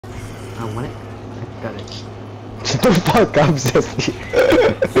I want it. I got it. Shut the fuck up, sissy.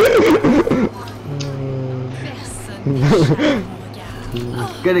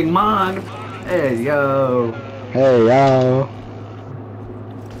 Getting mugged. Hey yo. Hey yo.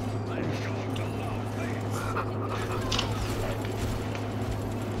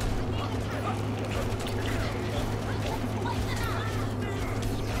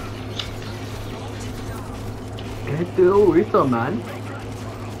 Get through, it's a man.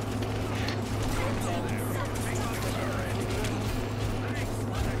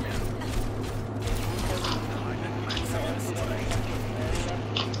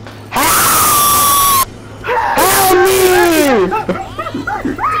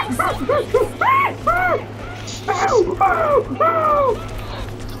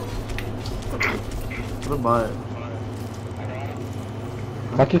 What about it?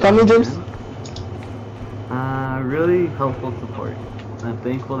 Fuck you call me, James? Really helpful support. I'm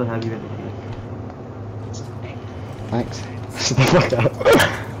thankful to have you in the team. Thanks. Shut the fuck up.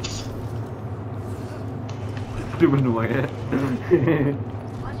 Stupid annoying.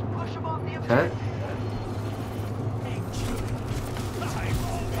 Chat?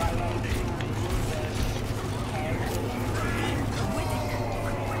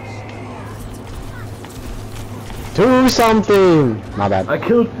 Do something! My bad. I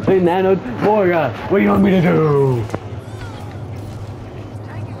killed the nano Morga. What do you want me to do?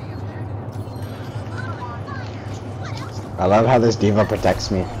 I love how this diva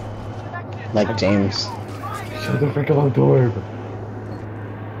protects me. Like James. Shut the frick up, door.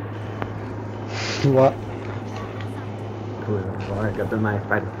 What? Cool. I got them my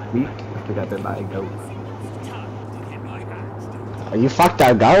friend. Me? I got them my goat. Are you fucked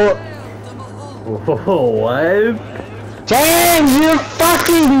our goat? Oh, what? James, you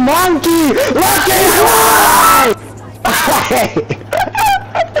fucking monkey! Look at you!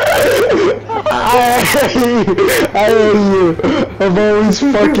 I hate you. I've always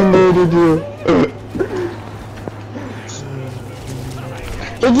fucking hated you.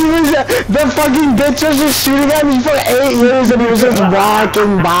 The fucking bitch was just shooting at me for 8 years and he was just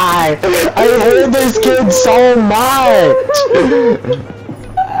walking by. I hate this kid so much.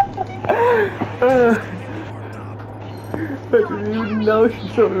 I didn't even know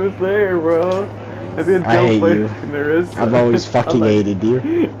she was there, bro. I hate you. I've always fucking hated you.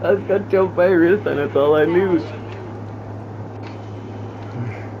 I just got jumped by wrist and that's all I knew.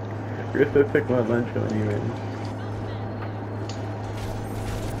 Wrist, I took my lunch on you, man.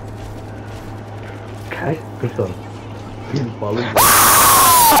 Okay, good stuff. He's following me.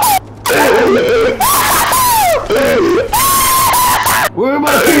 Where am I?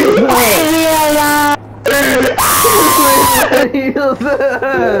 Where are my heels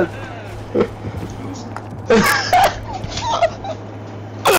at?